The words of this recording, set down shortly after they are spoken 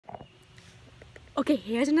Okay,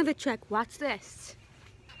 here's another trick. Watch this.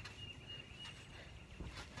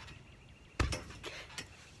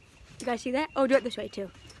 You guys see that? Oh, do it this way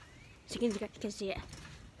too. So you can see it.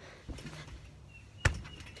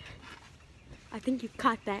 I think you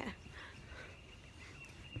caught that.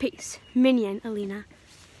 Peace. Minion, Alina.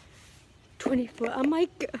 24. I'm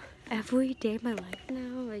like every day of my life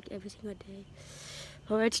now, like every single day.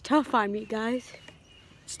 Oh, it's tough on me, guys.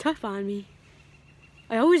 It's tough on me.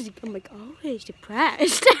 I'm like always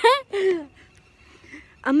depressed.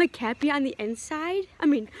 I'm like happy on the inside.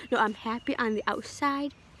 No, I'm happy on the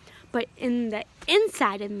outside. But in the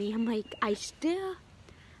inside of me, I'm like,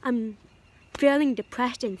 I'm feeling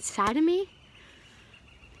depressed inside of me.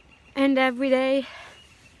 And every day,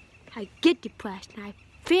 I get depressed, and I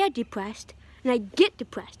feel depressed, and I get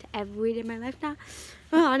depressed every day of my life now.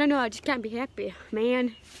 Oh, I don't know, I just can't be happy,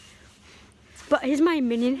 man. But here's my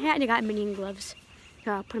Minion hat, and I got Minion gloves.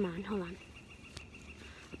 So I'll put them on, hold on.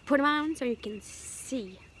 Put them on so you can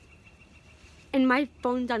see. And my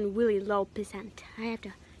phone's on really low percent. I have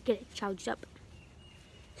to get it charged up.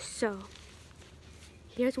 So,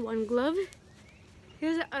 here's one glove.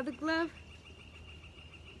 Here's the other glove.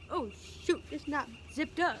 Oh shoot, it's not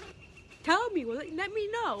zipped up. Tell me, let me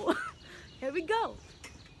know. Here we go.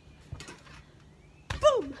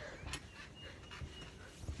 Boom!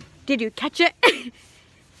 Did you catch it?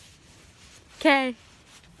 Okay.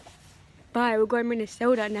 Bye, we're going to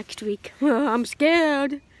Minnesota next week. I'm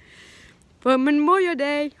scared. For Memorial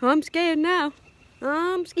Day, I'm scared now.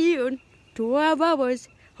 I'm scared. 12 hours.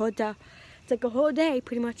 It's like a whole day,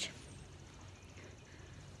 pretty much.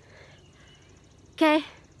 Okay.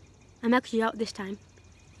 I'm actually out this time.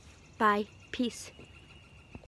 Bye. Peace.